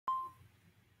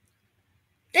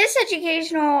This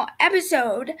educational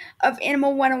episode of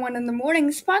Animal 101 in the Morning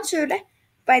is sponsored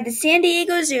by the San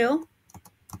Diego Zoo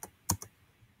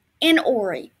and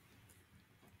Ori.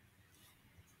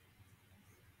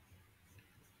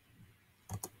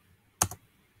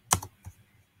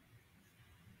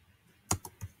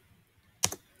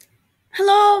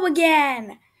 Hello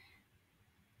again,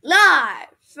 live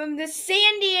from the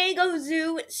San Diego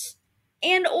Zoo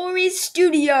and Ori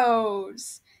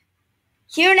studios.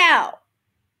 Here now,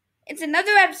 it's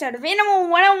another episode of Animal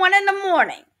 101 in the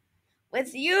Morning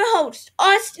with your host,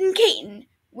 Austin Caton,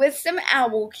 with some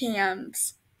owl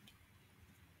cams.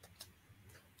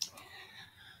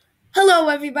 Hello,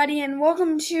 everybody, and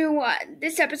welcome to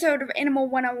this episode of Animal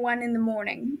 101 in the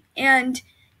Morning. And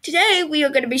today we are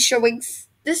going to be showing, some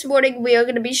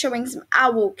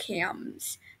owl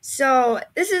cams. So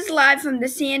this is live from the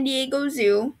San Diego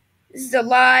Zoo. This is a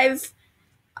live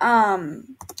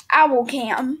owl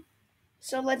cam.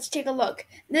 So let's take a look.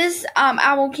 This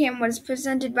owl cam was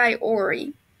presented by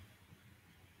Ori.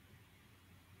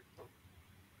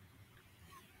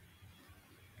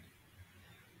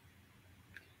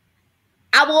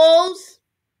 Owls!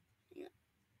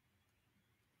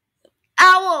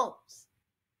 Owls!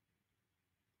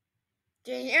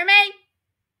 Do you hear me?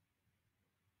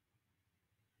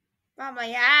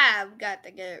 Probably have got to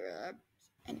get rid of.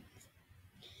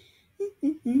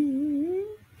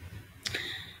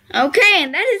 Okay,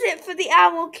 and that is it for the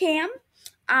owl cam.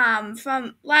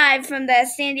 From the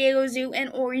San Diego Zoo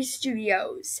and Ori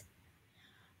Studios.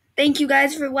 Thank you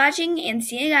guys for watching, and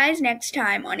see you guys next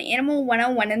time on Animal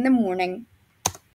 101 in the Morning.